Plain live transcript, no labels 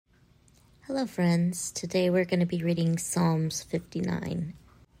Hello friends, today we're going to be reading Psalms 59.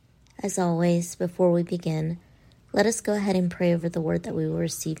 As always, before we begin, let us go ahead and pray over the word that we will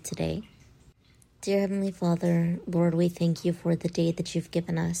receive today. Dear Heavenly Father, Lord, we thank you for the day that you've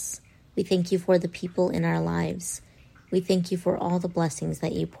given us. We thank you for the people in our lives. We thank you for all the blessings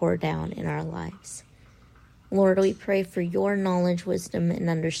that you pour down in our lives. Lord, we pray for your knowledge, wisdom, and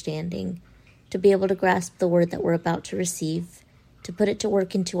understanding to be able to grasp the word that we're about to receive, to put it to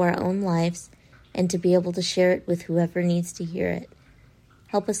work into our own lives, and to be able to share it with whoever needs to hear it.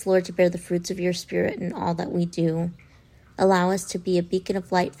 Help us, Lord, to bear the fruits of your Spirit in all that we do. Allow us to be a beacon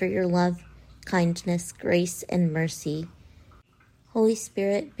of light for your love, kindness, grace, and mercy. Holy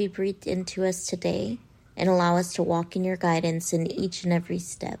Spirit, be breathed into us today and allow us to walk in your guidance in each and every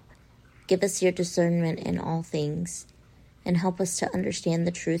step. Give us your discernment in all things, and help us to understand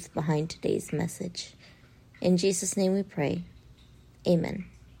the truth behind today's message. In Jesus' name we pray. Amen.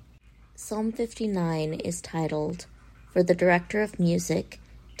 Psalm 59 is titled, For the Director of Music,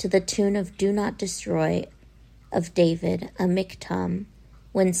 to the tune of Do Not Destroy, of David, a miktam,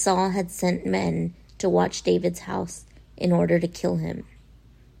 when Saul had sent men to watch David's house in order to kill him.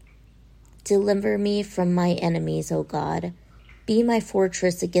 Deliver me from my enemies, O God. Be my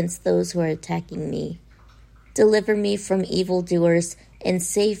fortress against those who are attacking me. Deliver me from evildoers and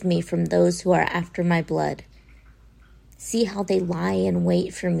save me from those who are after my blood. See how they lie in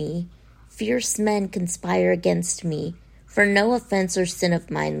wait for me. Fierce men conspire against me, for no offense or sin of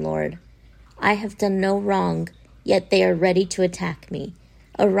mine, Lord. I have done no wrong, yet they are ready to attack me.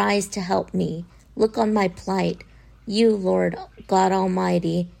 Arise to help me. Look on my plight. You, Lord God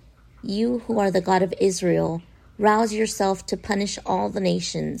Almighty, you who are the God of Israel, rouse yourself to punish all the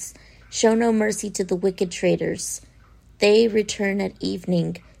nations. Show no mercy to the wicked traitors. They return at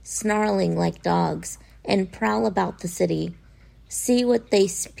evening, snarling like dogs, and prowl about the city. See what they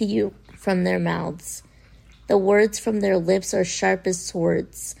spew from their mouths. The words from their lips are sharp as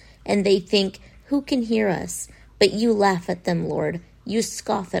swords, and they think, Who can hear us? But you laugh at them, Lord. You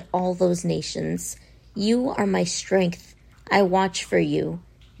scoff at all those nations. You are my strength. I watch for you.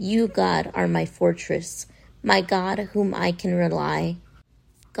 You, God, are my fortress, my God whom I can rely.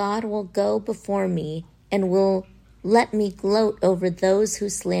 God will go before me and will let me gloat over those who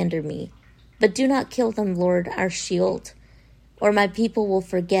slander me. But do not kill them, Lord, our shield, or my people will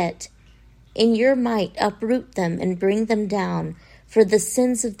forget. In your might uproot them and bring them down, for the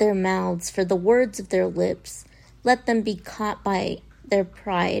sins of their mouths, for the words of their lips. Let them be caught by their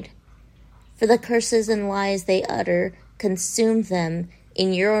pride. For the curses and lies they utter, consume them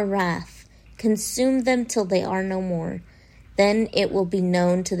in your wrath. Consume them till they are no more. Then it will be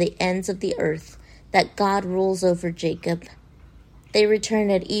known to the ends of the earth that God rules over Jacob. They return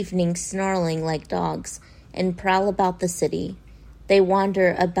at evening snarling like dogs and prowl about the city. They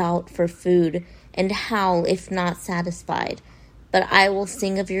wander about for food and howl if not satisfied. But I will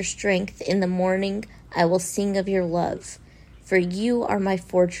sing of your strength. In the morning I will sing of your love. For you are my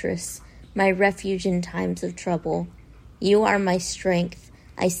fortress, my refuge in times of trouble. You are my strength.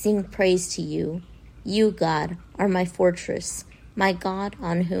 I sing praise to you. You, God, are my fortress, my God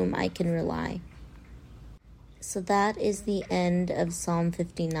on whom I can rely. So that is the end of Psalm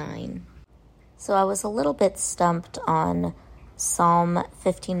 59. So I was a little bit stumped on Psalm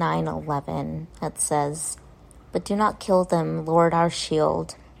 59:11 that says, But do not kill them, Lord our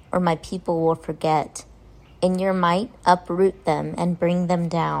shield, or my people will forget. In your might uproot them and bring them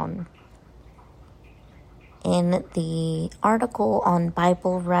down. In the article on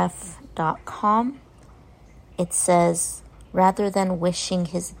BibleRef.com, it says, Rather than wishing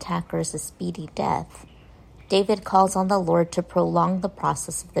his attackers a speedy death, David calls on the Lord to prolong the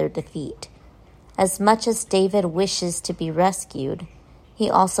process of their defeat. As much as David wishes to be rescued, he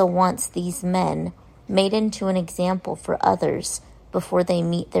also wants these men made into an example for others before they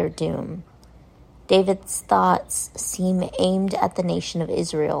meet their doom. David's thoughts seem aimed at the nation of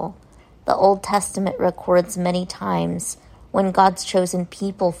Israel. The Old Testament records many times when God's chosen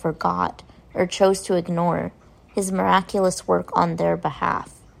people forgot or chose to ignore his miraculous work on their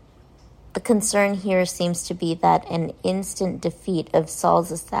behalf. The concern here seems to be that an instant defeat of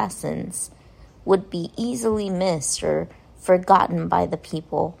Saul's assassins would be easily missed or forgotten by the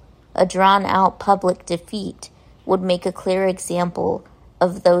people. A drawn-out public defeat would make a clear example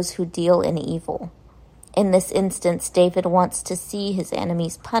of those who deal in evil. In this instance, David wants to see his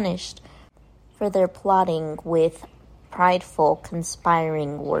enemies punished for their plotting with prideful,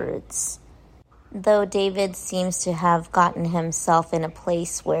 conspiring words. Though David seems to have gotten himself in a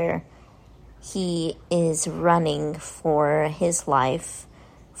place where he is running for his life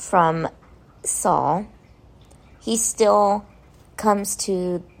from Saul, he still comes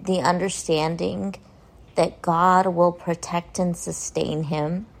to the understanding that God will protect and sustain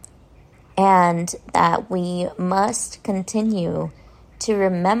him, and that we must continue to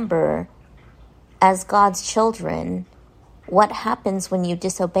remember as God's children what happens when you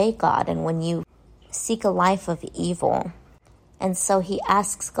disobey God and when you seek a life of evil. And so he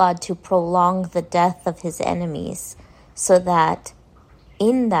asks God to prolong the death of his enemies, so that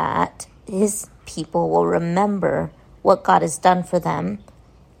in that his people will remember what God has done for them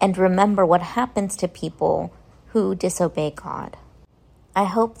and remember what happens to people who disobey God. I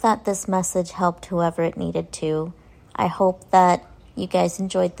hope that this message helped whoever it needed to. I hope that you guys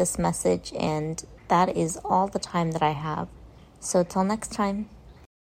enjoyed this message, and that is all the time that I have. So till next time.